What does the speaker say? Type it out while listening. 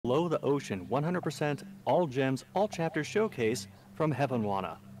Below the Ocean 100% All Gems, All Chapters Showcase from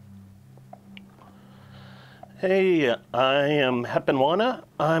Heponwana. Hey, I am Heponwana.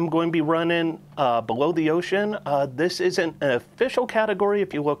 I'm going to be running Below the Ocean. This isn't an official category.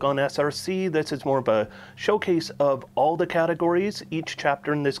 If you look on SRC, this is more of a showcase of all the categories. Each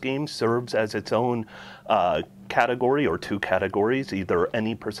chapter in this game serves as its own category or two categories, either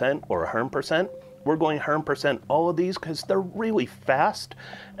any percent or 100%. We're going 100% all of these because they're really fast,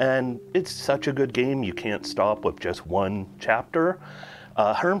 and it's such a good game you can't stop with just one chapter.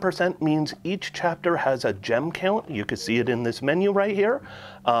 100% means each chapter has a gem count. You can see it in this menu right here.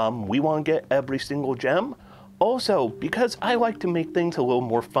 We want to get every single gem. Also, because I like to make things a little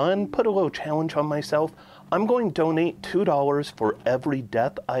more fun, put a little challenge on myself, I'm going to donate $2 for every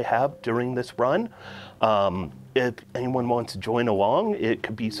death I have during this run. If anyone wants to join along, it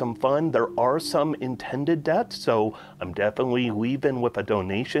could be some fun. There are some intended deaths, so I'm definitely leaving with a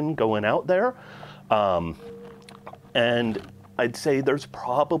donation going out there. And I'd say there's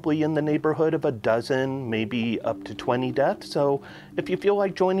probably in the neighborhood of a dozen, maybe up to 20 deaths. So if you feel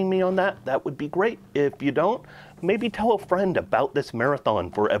like joining me on that, that would be great. If you don't, maybe tell a friend about this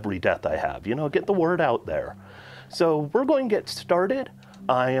marathon for every death I have. You know, get the word out there. So we're going to get started.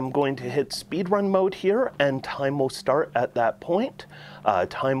 I am going to hit speedrun mode here, and time will start at that point.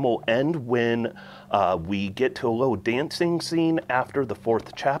 Time will end when we get to a little dancing scene after the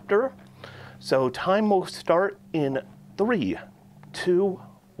 4th chapter. So time will start in 3, 2,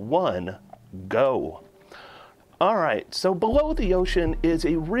 1, go. All right, so Below the Ocean is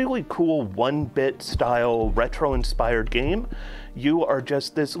a really cool 1-bit style retro-inspired game. You are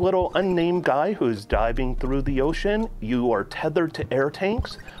just this little unnamed guy who's diving through the ocean. You are tethered to air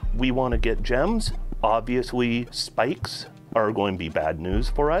tanks. We want to get gems. Obviously, spikes are going to be bad news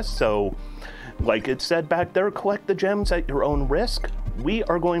for us. So, like it said back there, collect the gems at your own risk. We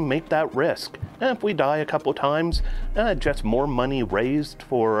are going to make that risk. And if we die a couple times, just more money raised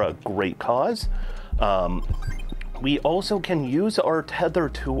for a great cause. We also can use our tether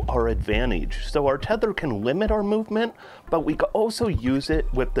to our advantage. So our tether can limit our movement, but we can also use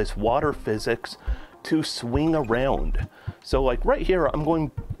it with this water physics to swing around. So like right here, I'm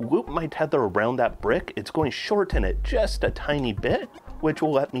going to loop my tether around that brick. It's going to shorten it just a tiny bit, which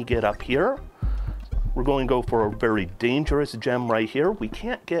will let me get up here. We're going to go for a very dangerous gem right here. We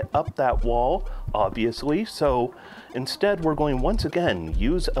can't get up that wall, obviously. So instead, we're going once again,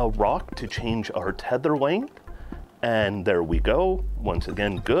 use a rock to change our tether length. And there we go. Once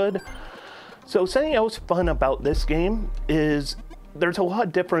again, good. So something else fun about this game is there's a lot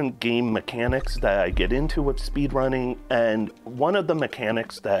of different game mechanics that I get into with speedrunning, and one of the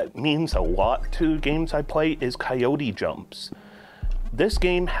mechanics that means a lot to games I play is coyote jumps. This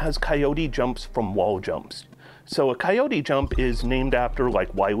game has coyote jumps from wall jumps. So a coyote jump is named after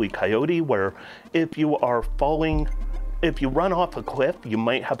like Wile E. Coyote, where if you are falling, if you run off a cliff, you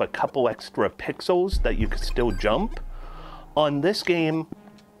might have a couple extra pixels that you could still jump. On this game,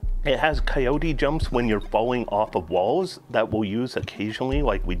 it has coyote jumps when you're falling off of walls that we'll use occasionally,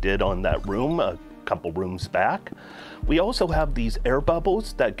 like we did on that room a couple rooms back. We also have these air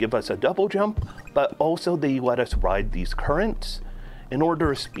bubbles that give us a double jump, but also they let us ride these currents. In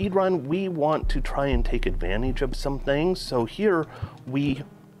order to speedrun, we want to try and take advantage of some things. So here, we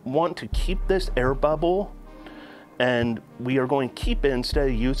want to keep this air bubble, and we are going to keep it instead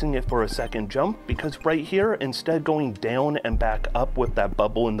of using it for a second jump, because right here, instead of going down and back up with that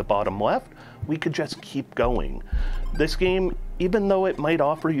bubble in the bottom left, we could just keep going. This game, even though it might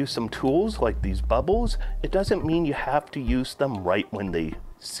offer you some tools like these bubbles, it doesn't mean you have to use them right when they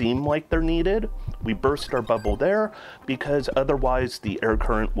seem like they're needed. We burst our bubble there because otherwise the air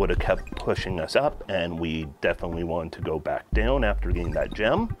current would have kept pushing us up, and we definitely want to go back down after getting that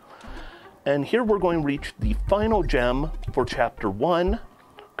gem. And here we're going to reach the final gem for chapter 1.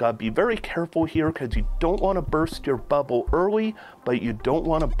 Gotta be very careful here because you don't want to burst your bubble early, but you don't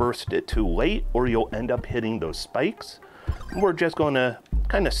want to burst it too late or you'll end up hitting those spikes. We're just going to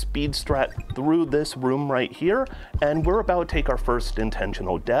kind of speed strat through this room right here, and we're about to take our first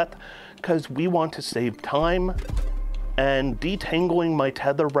intentional death because we want to save time, and detangling my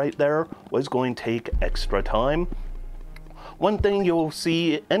tether right there was going to take extra time. One thing you'll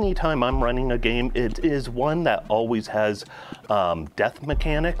see anytime I'm running a game, it is one that always has death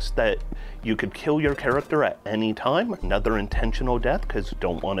mechanics that you could kill your character at any time. Another intentional death because you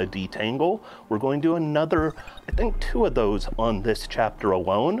don't want to detangle. We're going to do another, I think 2 of those on this chapter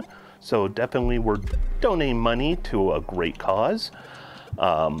alone. So definitely we're donating money to a great cause.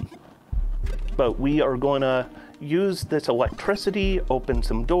 But we are going to use this electricity, open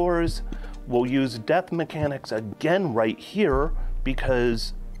some doors. We'll use death mechanics again right here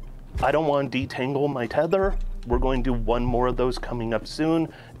because I don't want to detangle my tether. We're going to do one more of those coming up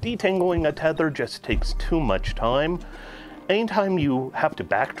soon. Detangling a tether just takes too much time. Anytime you have to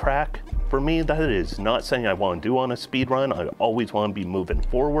backtrack, for me, that is not something I want to do on a speed run. I always want to be moving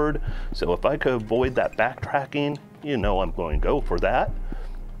forward. So if I could avoid that backtracking, you know I'm going to go for that.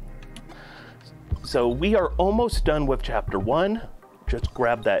 So we are almost done with chapter 1. Just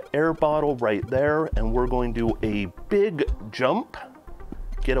grab that air bottle right there, and we're going to do a big jump,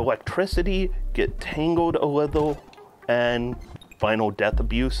 get electricity, get tangled a little, and final death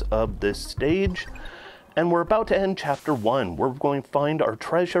abuse of this stage. And we're about to end chapter 1. We're going to find our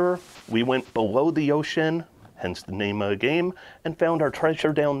treasure. We went below the ocean, hence the name of the game, and found our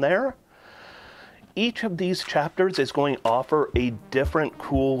treasure down there. Each of these chapters is going to offer a different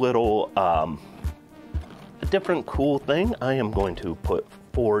cool little, thing. I am going to put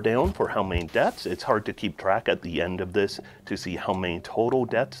 4 down for how many deaths. It's hard to keep track at the end of this to see how many total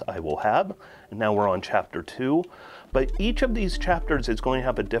deaths I will have. And now we're on chapter 2. But each of these chapters is going to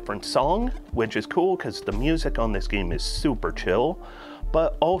have a different song, which is cool because the music on this game is super chill.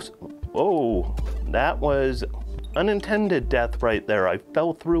 But also, oh, that was unintended death right there. I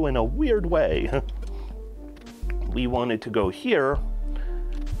fell through in a weird way. We wanted to go here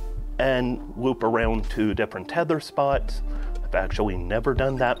and loop around to different tether spots. I've actually never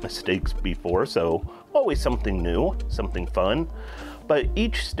done that mistakes before, so always something new, something fun. But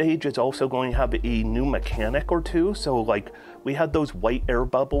each stage is also going to have a new mechanic or two. So like we had those white air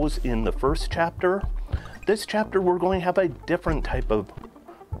bubbles in the first chapter. This chapter we're going to have a different type of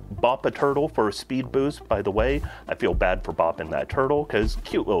bop a turtle for a speed boost. By the way, I feel bad for bopping that turtle because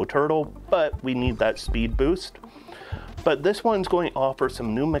cute little turtle, but we need that speed boost. But this one's going to offer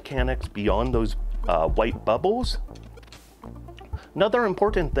some new mechanics beyond those white bubbles. Another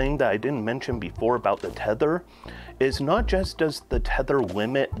important thing that I didn't mention before about the tether is not just does the tether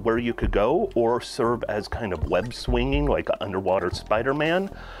limit where you could go or serve as kind of web swinging like an underwater Spider-Man.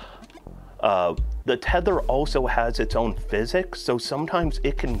 The tether also has its own physics, so sometimes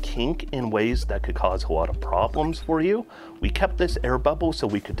it can kink in ways that could cause a lot of problems for you. We kept this air bubble so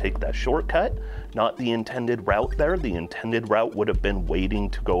we could take that shortcut, not the intended route there. The intended route would have been waiting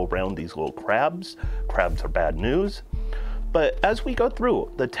to go around these little crabs. Crabs are bad news. But as we go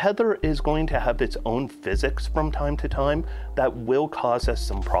through, the tether is going to have its own physics from time to time that will cause us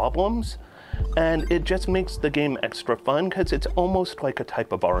some problems. And it just makes the game extra fun because it's almost like a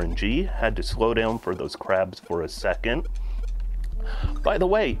type of RNG. Had to slow down for those crabs for a second. By the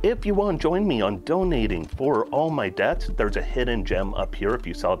way, if you want to join me on donating for all my deaths, there's a hidden gem up here if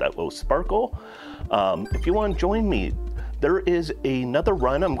you saw that little sparkle. If you want to join me, there is another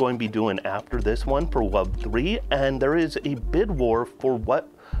run I'm going to be doing after this one for Love 3, and there is a bid war for what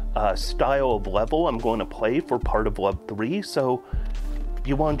style of level I'm going to play for part of Love 3. So if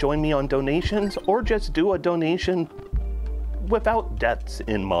you want to join me on donations, or just do a donation without deaths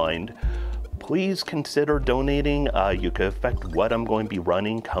in mind, please consider donating. You could affect what I'm going to be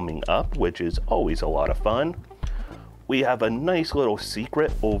running coming up, which is always a lot of fun. We have a nice little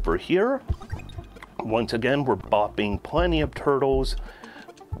secret over here. Once again, we're bopping plenty of turtles.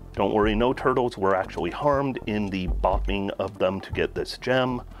 Don't worry, no turtles were actually harmed in the bopping of them to get this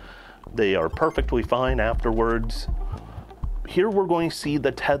gem. They are perfectly fine afterwards. Here we're going to see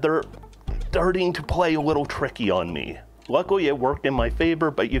the tether starting to play a little tricky on me. Luckily it worked in my favor,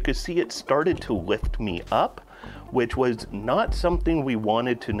 but you could see it started to lift me up, which was not something we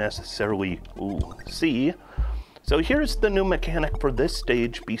wanted to necessarily see. So here's the new mechanic for this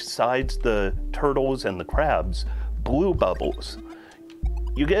stage besides the turtles and the crabs, blue bubbles.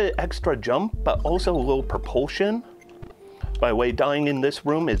 You get an extra jump, but also a little propulsion. By the way, dying in this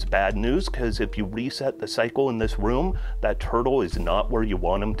room is bad news because if you reset the cycle in this room, that turtle is not where you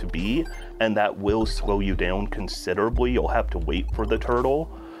want him to be, and that will slow you down considerably. You'll have to wait for the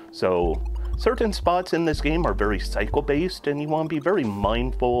turtle. So certain spots in this game are very cycle based, and you want to be very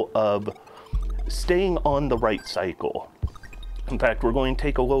mindful of staying on the right cycle. In fact, we're going to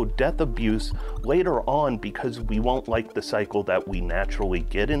take a little death abuse later on because we won't like the cycle that we naturally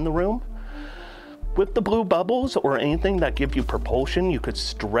get in the room. With the blue bubbles or anything that give you propulsion, you could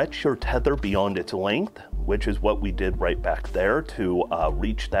stretch your tether beyond its length, which is what we did right back there to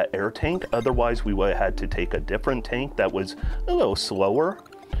reach that air tank. Otherwise, we would have had to take a different tank that was a little slower.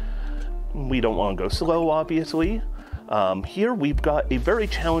 We don't want to go slow, obviously. Here we've got a very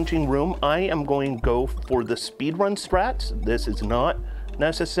challenging room. I am going to go for the speedrun strats. This is not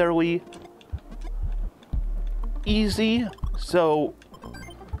necessarily easy, so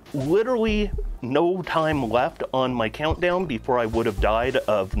literally no time left on my countdown before I would have died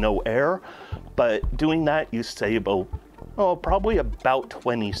of no air, but doing that you save a oh, probably about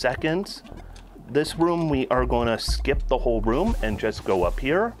 20 seconds. This room, we are going to skip the whole room and just go up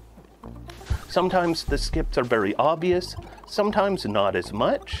here. Sometimes the skips are very obvious, sometimes not as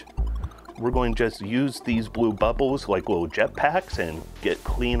much. We're going to just use these blue bubbles like little jetpacks and get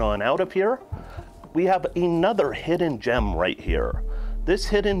clean on out of here. We have another hidden gem right here. This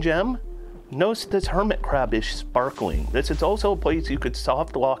hidden gem, notice this hermit crab is sparkling. This is also a place you could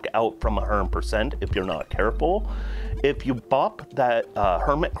soft lock out from 100% if you're not careful. If you bop that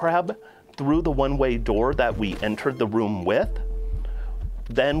hermit crab through the one-way door that we entered the room with,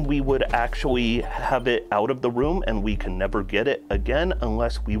 then we would actually have it out of the room and we can never get it again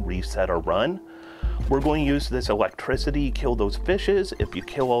unless we reset our run. We're going to use this electricity, kill those fishes. If you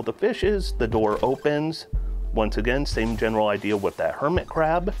kill all the fishes, the door opens. Once again, same general idea with that hermit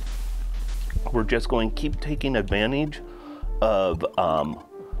crab. We're just going to keep taking advantage of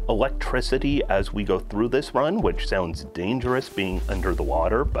electricity as we go through this run, which sounds dangerous being under the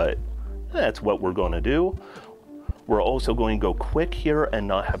water, but that's what we're going to do. We're also going to go quick here and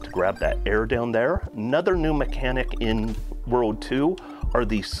not have to grab that air down there. Another new mechanic in World 2 are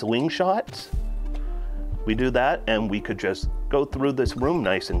these slingshots. We do that and we could just go through this room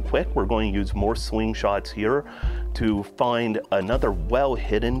nice and quick. We're going to use more slingshots here to find another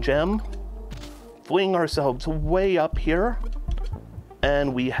well-hidden gem. Fling ourselves way up here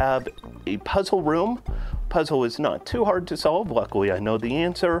and we have a puzzle room. Puzzle is not too hard to solve. Luckily I know the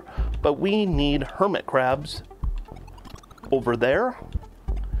answer, but we need hermit crabs over there.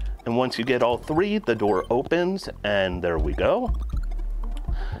 And once you get all three, the door opens and there we go.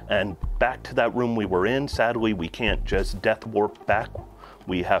 And back to that room we were in. Sadly, we can't just death warp back.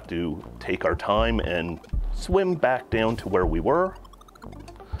 We have to take our time and swim back down to where we were.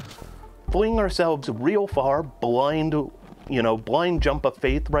 Fling ourselves real far, blind jump of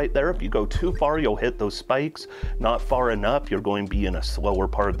faith right there. If you go too far, you'll hit those spikes. Not far enough, you're going to be in a slower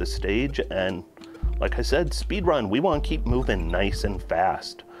part of the stage. And like I said, speed run, we want to keep moving nice and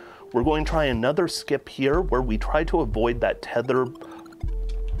fast. We're going to try another skip here where we try to avoid that tether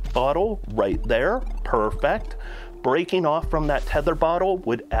bottle right there. Perfect. Breaking off from that tether bottle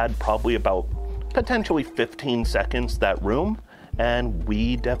would add probably about potentially 15 seconds to that room. And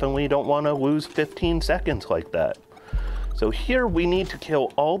we definitely don't want to lose 15 seconds like that. So here we need to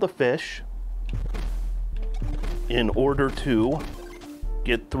kill all the fish in order to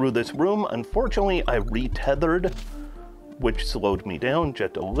get through this room. Unfortunately, I retethered, which slowed me down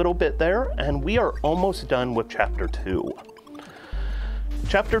just a little bit there, and we are almost done with Chapter 2.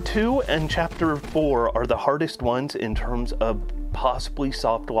 Chapter 2 and Chapter 4 are the hardest ones in terms of possibly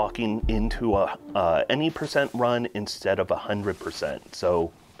soft locking into any percent run instead of 100%.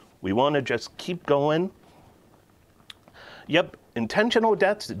 So we want to just keep going. Yep, intentional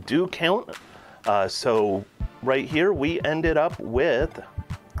deaths do count. So right here, we ended up with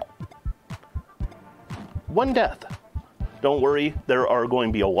 1 death. Don't worry, there are going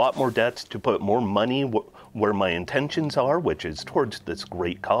to be a lot more deaths to put more money where my intentions are, which is towards this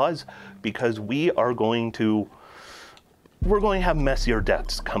great cause, because we're going to have messier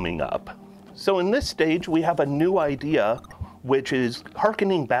deaths coming up. So in this stage, we have a new idea, which is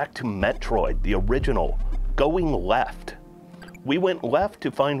hearkening back to Metroid, the original, going left. We went left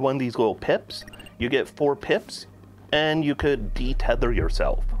to find one of these little pips. You get 4 pips, and you could detether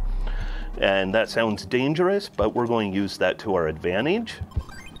yourself. And that sounds dangerous, but we're going to use that to our advantage.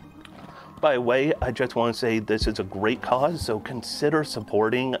 By the way, I just want to say this is a great cause, so consider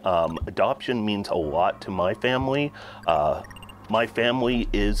supporting. Adoption means a lot to my family. My family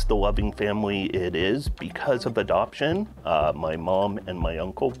is the loving family it is because of adoption. My mom and my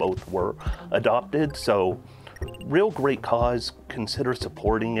uncle both were adopted, so real great cause. Consider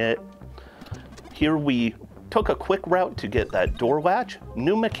supporting it. Here we took a quick route to get that door latch.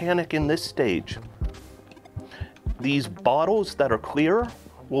 New mechanic in this stage. These bottles that are clear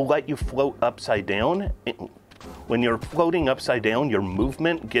will let you float upside down. When you're floating upside down, your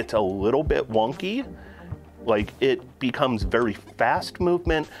movement gets a little bit wonky. Like, it becomes very fast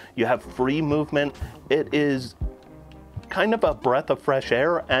movement. You have free movement. It is kind of a breath of fresh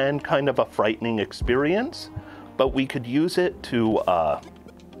air and kind of a frightening experience, but we could use it to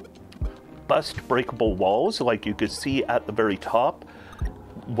bust breakable walls, like you could see at the very top.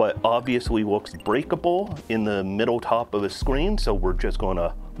 What obviously looks breakable in the middle top of the screen, so we're just going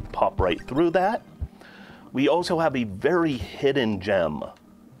to pop right through that. We also have a very hidden gem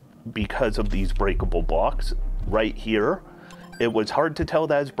because of these breakable blocks right here. It was hard to tell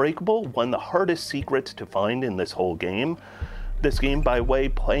that is breakable. One of the hardest secrets to find in this whole game. This game, by the way,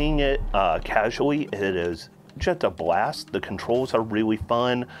 playing it casually, it is just a blast. The controls are really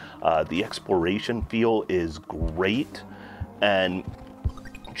fun. The exploration feel is great. And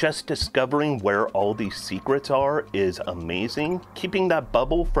just discovering where all these secrets are is amazing. Keeping that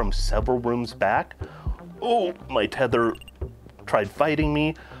bubble from several rooms back. Oh, my tether tried fighting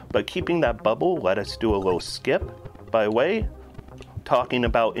me, but keeping that bubble let us do a little skip. By the way, talking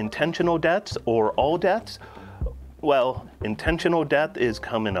about intentional deaths or all deaths, well, intentional death is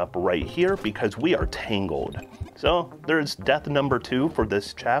coming up right here because we are tangled. So there's death number 2 for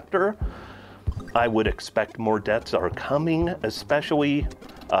this chapter. I would expect more deaths are coming, especially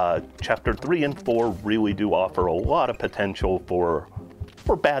chapter 3 and 4 really do offer a lot of potential for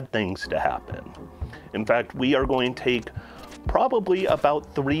bad things to happen. In fact, we are going to take probably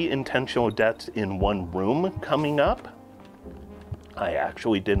about 3 intentional deaths in one room coming up. I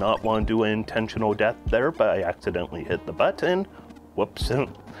actually did not want to do an intentional death there, but I accidentally hit the button. Whoops.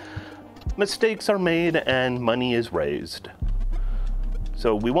 Mistakes are made and money is raised.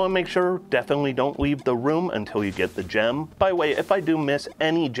 So we want to make sure, definitely don't leave the room until you get the gem. By the way, if I do miss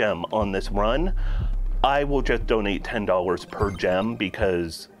any gem on this run, I will just donate $10 per gem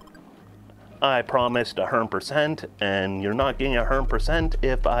because I promised 100%, and you're not getting 100%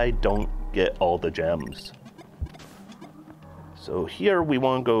 if I don't get all the gems. So here we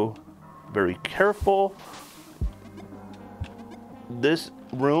want to go very careful. This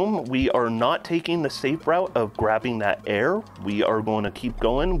room, we are not taking the safe route of grabbing that air. We are going to keep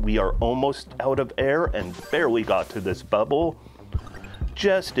going. We are almost out of air and barely got to this bubble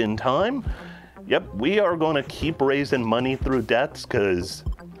just in time. Yep, we are going to keep raising money through deaths because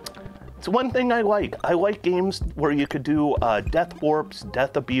it's one thing I like. I like games where you could do death warps,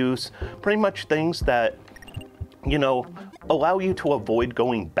 death abuse, pretty much things that, you know, allow you to avoid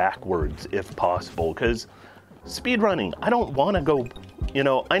going backwards if possible. Because speedrunning, I don't want to go, you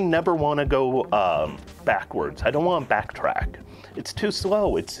know, I never want to go backwards. I don't want to backtrack. It's too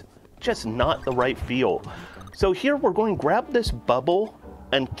slow. It's just not the right feel. So here we're going to grab this bubble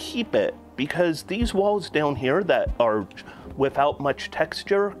and keep it, because these walls down here that are without much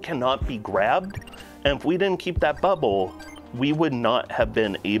texture cannot be grabbed. And if we didn't keep that bubble, we would not have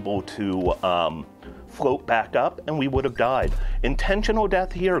been able to float back up and we would have died. Intentional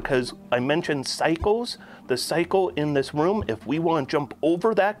death here, because I mentioned cycles. The cycle in this room, if we want to jump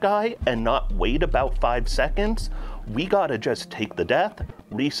over that guy and not wait about 5 seconds, we gotta just take the death,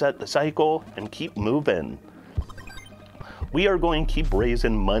 reset the cycle, and keep moving. We are going to keep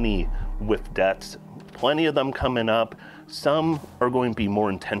raising money with deaths. Plenty of them coming up. Some are going to be more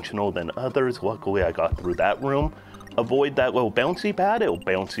intentional than others. Luckily, I got through that room. Avoid that little bouncy pad. It'll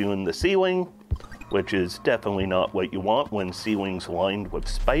bounce you in the ceiling, which is definitely not what you want when ceilings lined with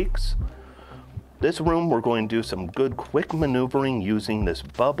spikes. This room, we're going to do some good quick maneuvering using this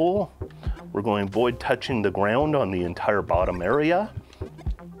bubble. We're going to avoid touching the ground on the entire bottom area.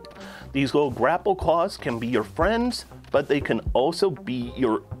 These little grapple claws can be your friends, but they can also be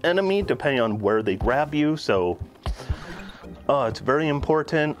your enemy depending on where they grab you. So it's very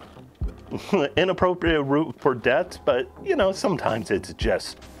important. Inappropriate route for deaths, but you know, sometimes it's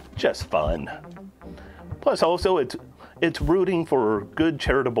just fun. Plus also it's rooting for good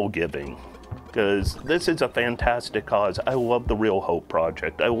charitable giving, because this is a fantastic cause. I love the Real Hope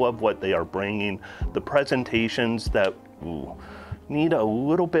Project. I love what they are bringing. The presentations that need a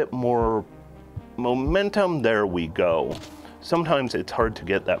little bit more momentum. There we go. Sometimes it's hard to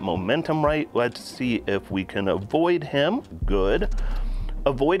get that momentum right. Let's see if we can avoid him. Good.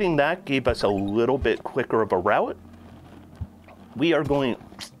 Avoiding that gave us a little bit quicker of a route. We are going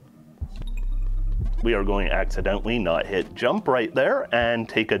to accidentally not hit jump right there and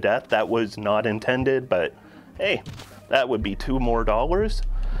take a death. That was not intended, but hey, that would be $2 more.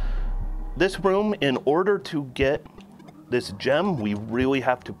 This room, in order to get this gem, we really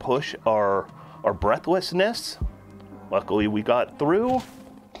have to push our breathlessness. Luckily, we got through.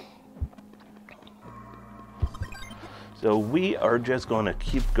 So we are just going to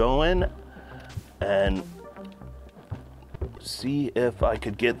keep going and see if I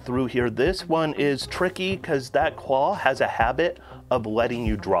could get through here. This one is tricky because that claw has a habit of letting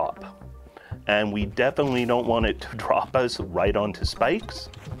you drop. And we definitely don't want it to drop us right onto spikes.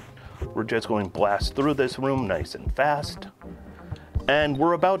 We're just going to blast through this room nice and fast. And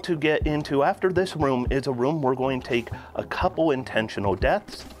we're about to get into, after this room is a room we're going to take a couple intentional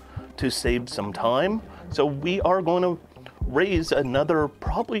deaths to save some time. So we are going to raise another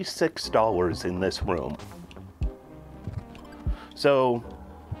probably $6 in this room. So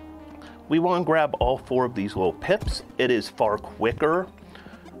we want to grab all 4 of these little pips. It is far quicker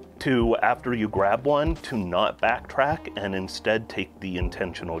to, after you grab one, to not backtrack and instead take the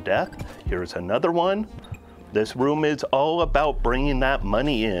intentional death. Here's another one. This room is all about bringing that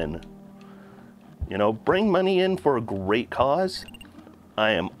money in. You know, bring money in for a great cause. I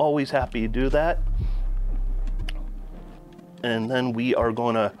am always happy to do that. And then we are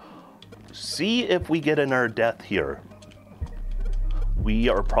going to see if we get another death here. We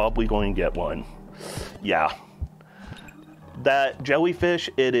are probably going to get one. Yeah. That jellyfish,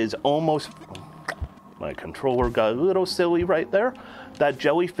 it is almost... My controller got a little silly right there. That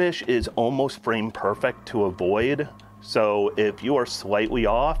jellyfish is almost frame perfect to avoid. So if you are slightly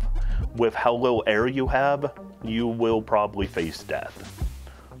off with how little air you have, you will probably face death.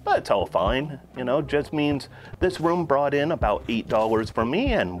 But it's all fine, you know, just means this room brought in about $8 for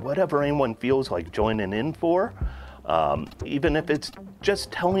me, and whatever anyone feels like joining in for, even if it's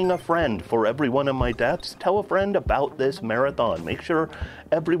just telling a friend for every one of my deaths, tell a friend about this marathon. Make sure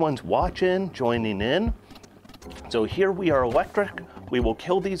everyone's watching, joining in. So here we are electric. We will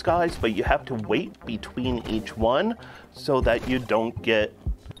kill these guys, but you have to wait between each one so that you don't get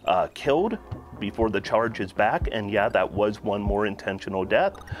killed before the charge is back. And yeah, that was one more intentional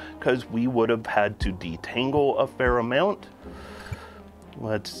death because we would have had to detangle a fair amount.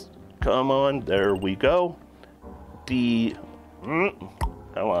 Let's come on, there we go. Come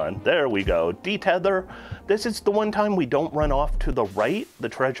on, there we go. Detether. This is the one time we don't run off to the right. The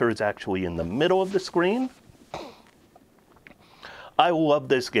treasure is actually in the middle of the screen. I love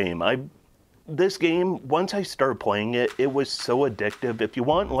this game. This game, once I started playing it, it was so addictive. If you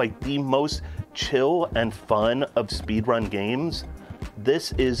want like the most chill and fun of speedrun games,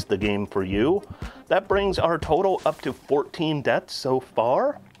 this is the game for you. That brings our total up to 14 deaths so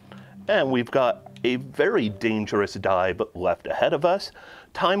far. And we've got a very dangerous dive left ahead of us.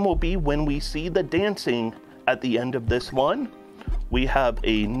 Time will be when we see the dancing at the end of this one. We have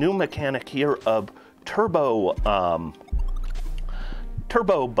a new mechanic here of turbo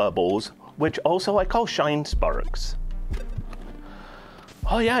bubbles, which also I call shine sparks.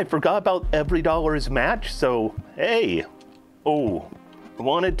 Oh yeah, I forgot about every dollar's match, so hey. Oh, I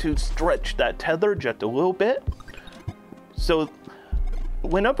wanted to stretch that tether just a little bit. So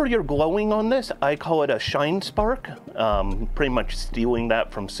whenever you're glowing on this, I call it a shine spark, pretty much stealing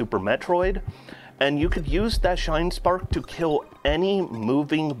that from Super Metroid. And you could use that shine spark to kill any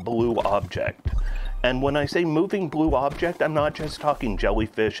moving blue object. And when I say moving blue object, I'm not just talking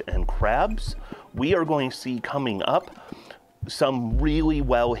jellyfish and crabs. We are going to see coming up some really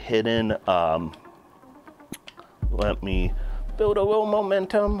well hidden, let me build a little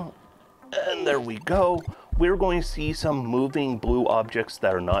momentum, and there we go. We're going to see some moving blue objects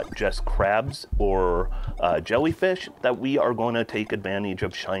that are not just crabs or jellyfish that we are going to take advantage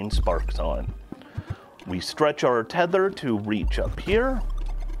of shine sparks on. We stretch our tether to reach up here.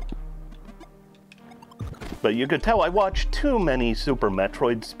 But you could tell I watched too many Super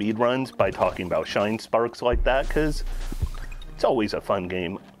Metroid speedruns by talking about shine sparks like that, because it's always a fun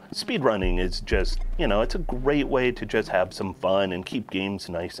game. Speedrunning is just, you know, it's a great way to just have some fun and keep games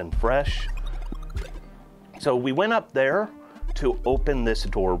nice and fresh. So we went up there to open this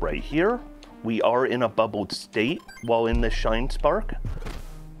door right here. We are in a bubbled state while in this shine spark.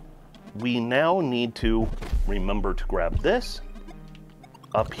 We now need to remember to grab this.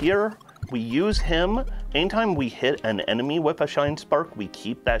 Up here, we use him. Anytime we hit an enemy with a shine spark, we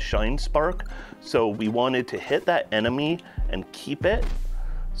keep that shine spark. So we wanted to hit that enemy and keep it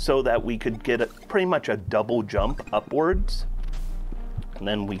so that we could get pretty much a double jump upwards. And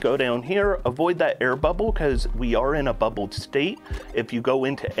then we go down here, avoid that air bubble because we are in a bubbled state. If you go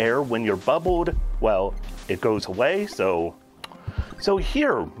into air when you're bubbled, well, it goes away. So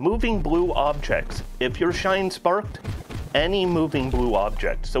here, moving blue objects. If you're shine sparked, any moving blue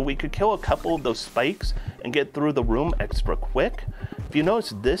object. So we could kill a couple of those spikes and get through the room extra quick. If you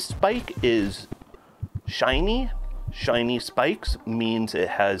notice, this spike is shiny. Shiny spikes means it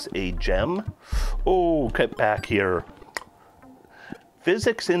has a gem. Oh, get back here.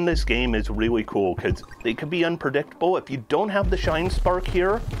 Physics in this game is really cool because they can be unpredictable. If you don't have the shine spark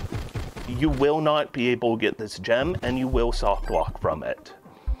here, you will not be able to get this gem and you will soft lock from it.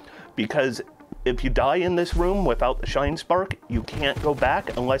 Because if you die in this room without the shine spark, you can't go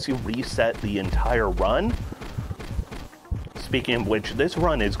back unless you reset the entire run. Speaking of which, this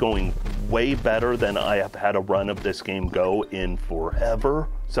run is going way better than I have had a run of this game go in forever.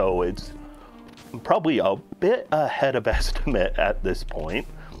 So it's probably a bit ahead of estimate at this point.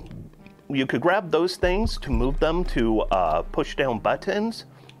 You could grab those things to move them to push down buttons.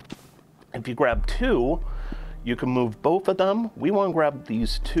 If you grab two, you can move both of them. We want to grab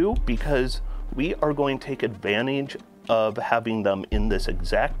these two because we are going to take advantage of having them in this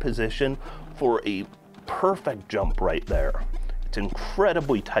exact position for a perfect jump right there. It's an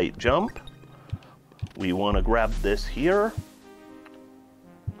incredibly tight jump. We want to grab this here.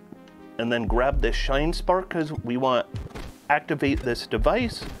 and then grab this shine spark because we want to activate this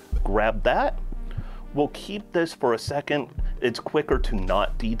device. Grab that. We'll keep this for a second. It's quicker to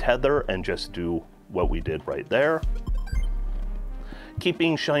not detether and just do what we did right there.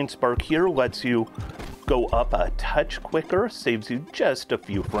 Keeping shine spark here lets you go up a touch quicker, saves you just a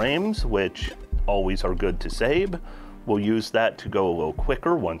few frames, which always are good to save. We'll use that to go a little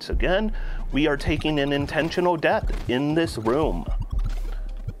quicker once again. We are taking an intentional death in this room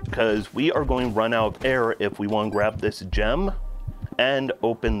because we are going to run out of air if we want to grab this gem and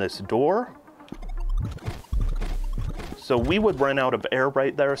open this door. So we would run out of air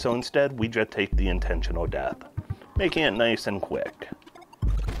right there, so instead we just take the intentional death, making it nice and quick.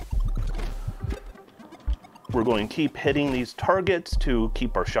 We're going to keep hitting these targets to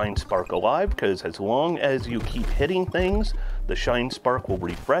keep our shine spark alive, because as long as you keep hitting things, the shine spark will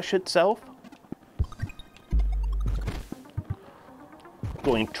refresh itself.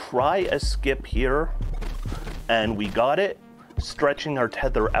 Going to try a skip here, and we got it, stretching our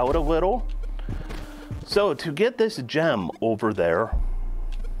tether out a little. So to get this gem over there,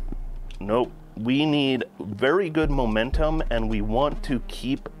 nope, we need very good momentum, and we want to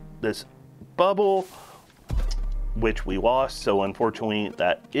keep this bubble, which we lost, so unfortunately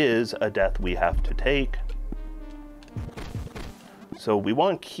that is a death we have to take. So we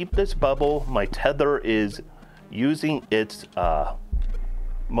want to keep this bubble. My tether is using its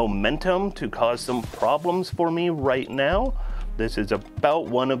momentum to cause some problems for me right now. This is about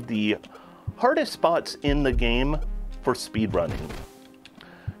one of the hardest spots in the game for speedrunning.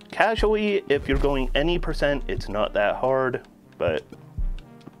 Casually, if you're going any percent, it's not that hard, but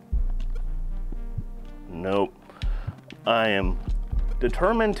nope. I am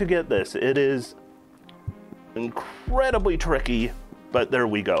determined to get this. It is incredibly tricky, but there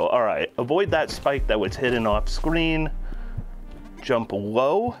we go. All right, avoid that spike that was hidden off screen. Jump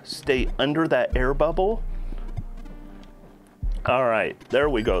low, stay under that air bubble. All right, there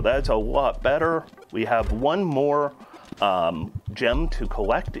we go. That's a lot better. We have one more gem to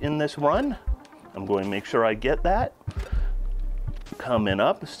collect in this run. I'm going to make sure I get that. Coming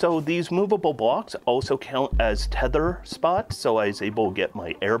up. So these movable blocks also count as tether spots, so I was able to get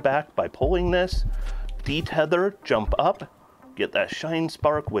my air back by pulling this. Detether, jump up, get that shine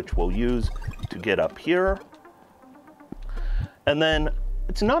spark, which we'll use to get up here. And then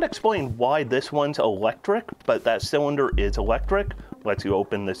it's not explained why this one's electric, but that cylinder is electric. Lets you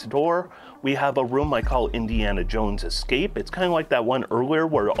open this door. We have a room I call Indiana Jones Escape. It's kind of like that one earlier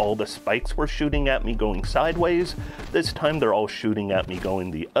where all the spikes were shooting at me going sideways. This time they're all shooting at me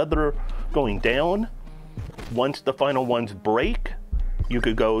going down. Once the final ones break, you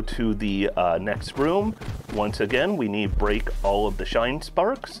could go to the next room. Once again, we need to break all of the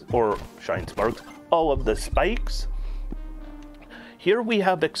all of the spikes. Here we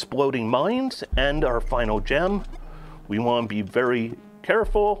have exploding mines and our final gem. We want to be very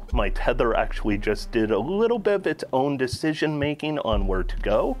careful. My tether actually just did a little bit of its own decision making on where to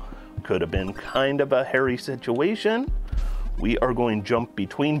go. Could have been kind of a hairy situation. We are going to jump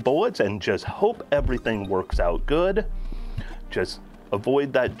between bullets and just hope everything works out good. Just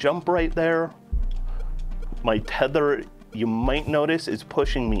avoid that jump right there. My tether, you might notice, is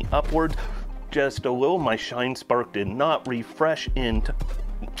pushing me upwards just a little. My shine spark did not refresh into...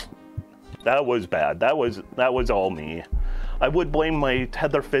 That was bad. That was all me. I would blame my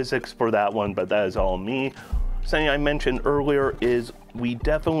tether physics for that one, but that is all me. Something I mentioned earlier is we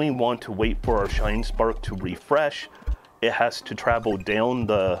definitely want to wait for our shine spark to refresh. It has to travel down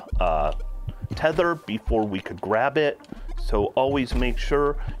the tether before we could grab it. So always make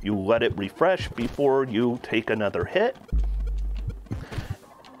sure you let it refresh before you take another hit.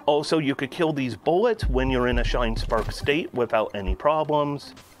 Also, you could kill these bullets when you're in a shine spark state without any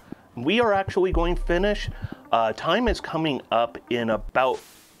problems. We are actually going to finish. Time is coming up in about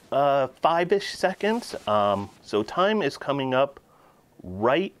 5-ish seconds. So time is coming up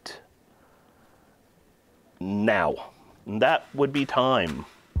right now. That would be time.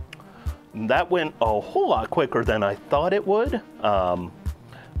 That went a whole lot quicker than I thought it would.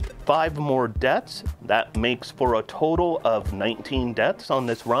 5 more deaths. That makes for a total of 19 deaths on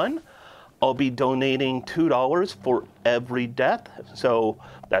this run. I'll be donating $2 for every death, so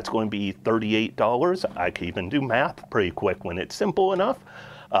that's going to be $38. I can even do math pretty quick when it's simple enough.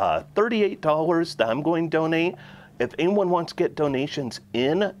 $38 that I'm going to donate. If anyone wants to get donations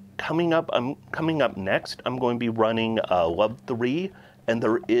in, coming up next, I'm going to be running Love 3, and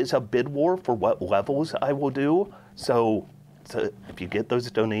there is a bid war for what levels I will do. So if you get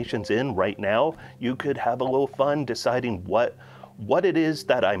those donations in right now, you could have a little fun deciding what what it is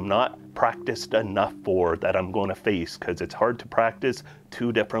that I'm not practiced enough for that I'm going to face, because it's hard to practice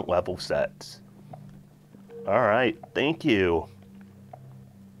 2 different level sets. All right, thank you.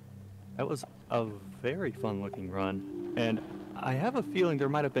 That was a very fun-looking run, and I have a feeling there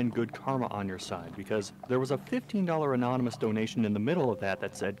might have been good karma on your side, because there was a $15 anonymous donation in the middle of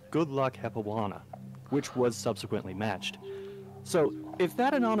that said, "Good luck, Heponwana," which was subsequently matched. So, if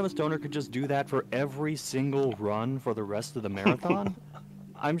that anonymous donor could just do that for every single run for the rest of the marathon,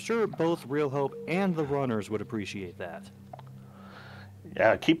 I'm sure both Real Hope and the runners would appreciate that.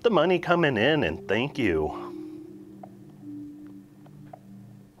 Yeah, keep the money coming in, and thank you.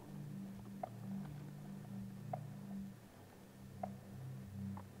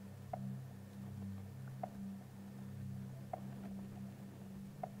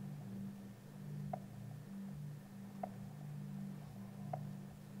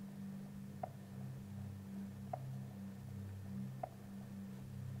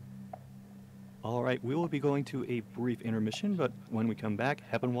 All right, we will be going to a brief intermission, but when we come back,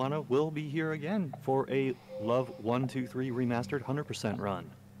 Heponwana will be here again for a Love 123 Remastered 100% run.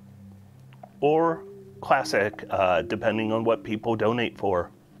 Or classic, depending on what people donate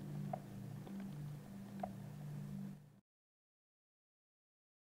for.